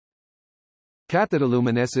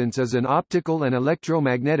Cathodoluminescence is an optical and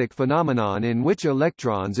electromagnetic phenomenon in which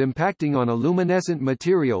electrons impacting on a luminescent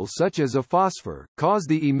material such as a phosphor, cause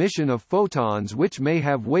the emission of photons which may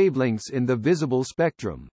have wavelengths in the visible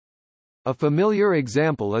spectrum. A familiar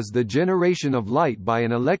example is the generation of light by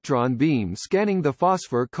an electron beam scanning the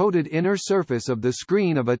phosphor-coated inner surface of the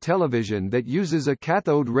screen of a television that uses a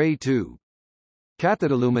cathode ray tube.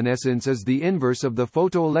 Cathodoluminescence is the inverse of the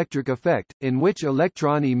photoelectric effect, in which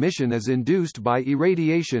electron emission is induced by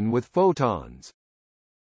irradiation with photons.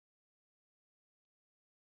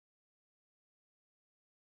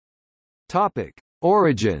 Topic: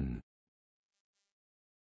 Origin.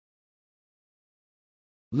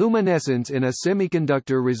 Luminescence in a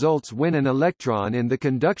semiconductor results when an electron in the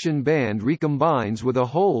conduction band recombines with a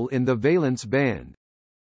hole in the valence band.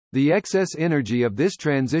 The excess energy of this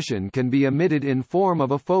transition can be emitted in form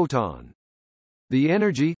of a photon. The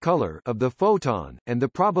energy color of the photon, and the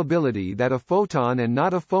probability that a photon and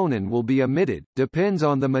not a phonon will be emitted, depends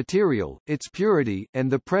on the material, its purity,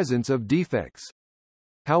 and the presence of defects.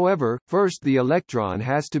 However, first the electron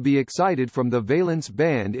has to be excited from the valence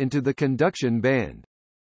band into the conduction band.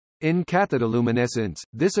 In cathodoluminescence,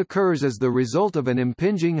 this occurs as the result of an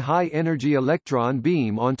impinging high-energy electron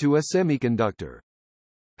beam onto a semiconductor.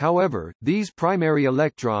 However, these primary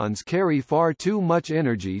electrons carry far too much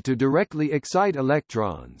energy to directly excite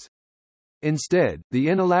electrons. Instead, the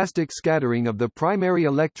inelastic scattering of the primary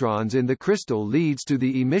electrons in the crystal leads to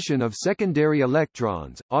the emission of secondary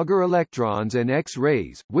electrons, Auger electrons and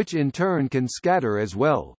X-rays, which in turn can scatter as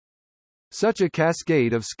well. Such a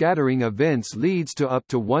cascade of scattering events leads to up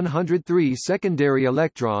to 103 secondary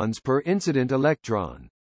electrons per incident electron.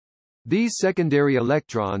 These secondary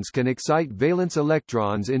electrons can excite valence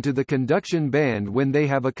electrons into the conduction band when they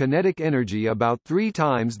have a kinetic energy about 3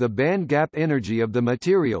 times the band gap energy of the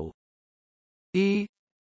material. E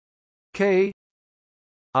K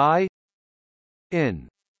I N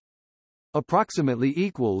approximately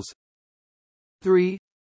equals 3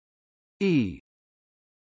 E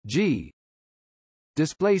G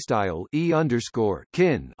display style E underscore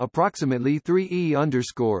kin approximately 3 E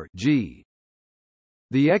underscore G.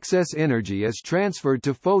 The excess energy is transferred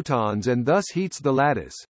to photons and thus heats the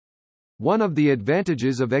lattice. One of the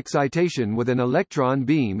advantages of excitation with an electron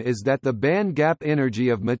beam is that the band gap energy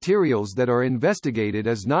of materials that are investigated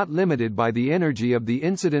is not limited by the energy of the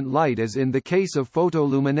incident light as in the case of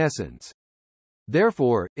photoluminescence.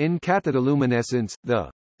 Therefore, in cathodoluminescence,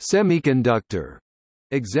 the semiconductor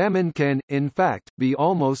examined can, in fact, be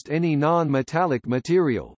almost any non-metallic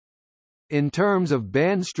material. In terms of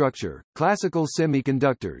band structure, classical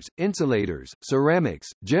semiconductors, insulators, ceramics,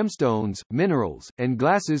 gemstones, minerals, and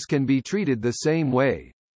glasses can be treated the same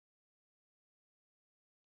way.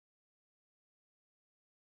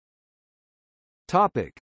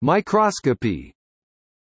 Topic: Microscopy.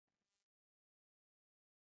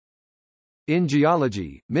 In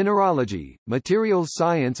geology, mineralogy, materials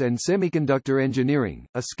science and semiconductor engineering,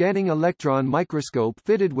 a scanning electron microscope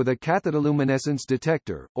fitted with a cathodoluminescence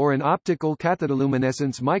detector, or an optical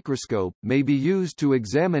cathodoluminescence microscope, may be used to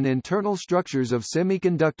examine internal structures of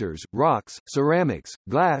semiconductors, rocks, ceramics,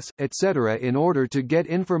 glass, etc. in order to get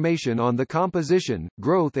information on the composition,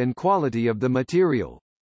 growth and quality of the material.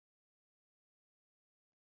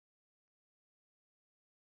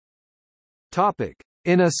 Topic: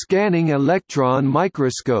 In a scanning electron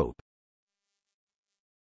microscope.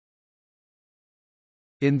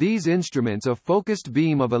 In these instruments a focused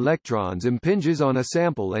beam of electrons impinges on a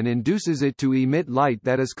sample and induces it to emit light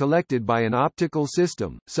that is collected by an optical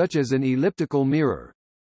system, such as an elliptical mirror.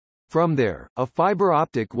 From there, a fiber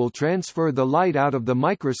optic will transfer the light out of the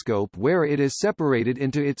microscope where it is separated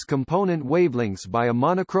into its component wavelengths by a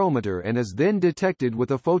monochromator and is then detected with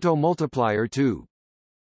a photomultiplier tube.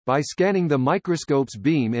 By scanning the microscope's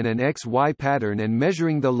beam in an XY pattern and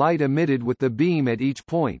measuring the light emitted with the beam at each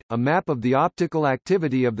point, a map of the optical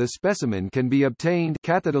activity of the specimen can be obtained.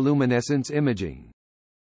 Cathodoluminescence imaging.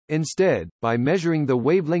 Instead, by measuring the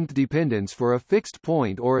wavelength dependence for a fixed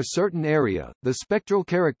point or a certain area, the spectral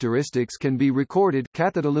characteristics can be recorded.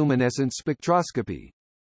 Cathodoluminescence spectroscopy.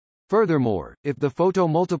 Furthermore, if the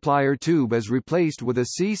photomultiplier tube is replaced with a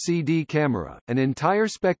CCD camera, an entire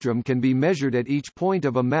spectrum can be measured at each point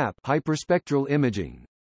of a map. Hyperspectral imaging.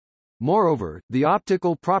 Moreover, the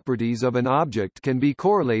optical properties of an object can be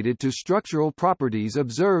correlated to structural properties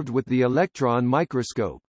observed with the electron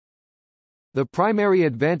microscope. The primary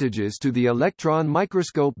advantages to the electron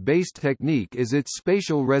microscope-based technique is its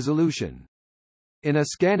spatial resolution. In a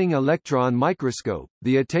scanning electron microscope,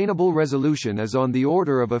 the attainable resolution is on the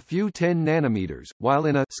order of a few 10 nanometers, while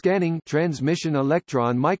in a scanning transmission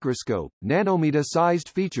electron microscope, nanometer-sized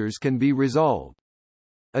features can be resolved.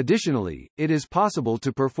 Additionally, it is possible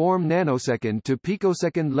to perform nanosecond to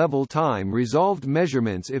picosecond level time-resolved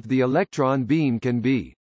measurements if the electron beam can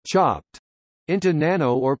be chopped into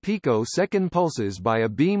nano or picosecond pulses by a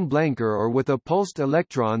beam blanker or with a pulsed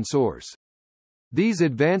electron source. These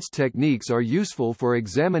advanced techniques are useful for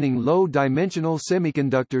examining low-dimensional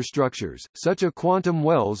semiconductor structures, such as quantum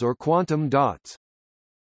wells or quantum dots.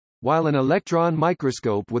 While an electron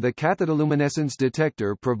microscope with a cathodoluminescence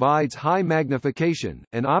detector provides high magnification,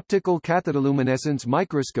 an optical cathodoluminescence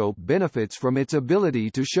microscope benefits from its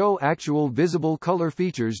ability to show actual visible color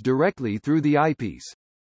features directly through the eyepiece.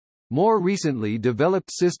 More recently developed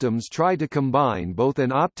systems try to combine both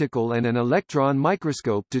an optical and an electron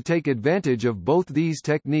microscope to take advantage of both these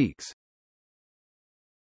techniques.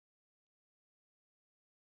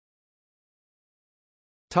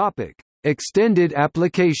 Topic: Extended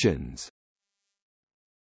applications.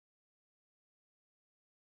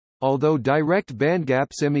 Although direct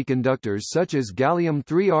bandgap semiconductors such as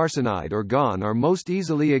gallium-3 arsenide or GaN are most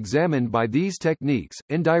easily examined by these techniques,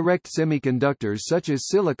 indirect semiconductors such as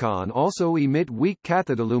silicon also emit weak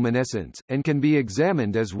cathodoluminescence, and can be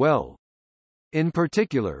examined as well. In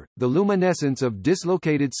particular, the luminescence of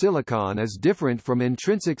dislocated silicon is different from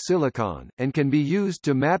intrinsic silicon, and can be used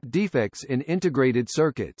to map defects in integrated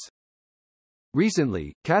circuits.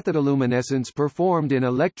 Recently, cathodoluminescence performed in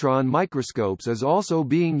electron microscopes is also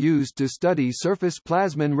being used to study surface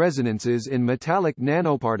plasmon resonances in metallic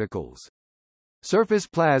nanoparticles. Surface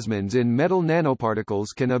plasmons in metal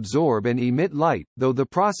nanoparticles can absorb and emit light, though the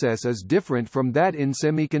process is different from that in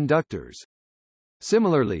semiconductors.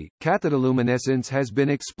 Similarly, cathodoluminescence has been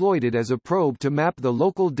exploited as a probe to map the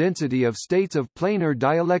local density of states of planar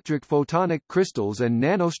dielectric photonic crystals and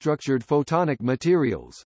nanostructured photonic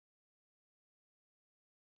materials.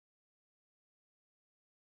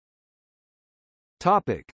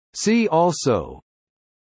 Topic. See also: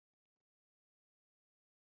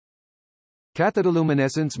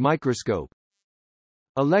 Cathodoluminescence microscope,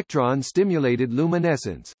 electron-stimulated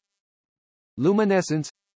luminescence,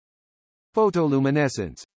 luminescence,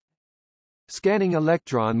 photoluminescence, scanning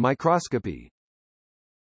electron microscopy.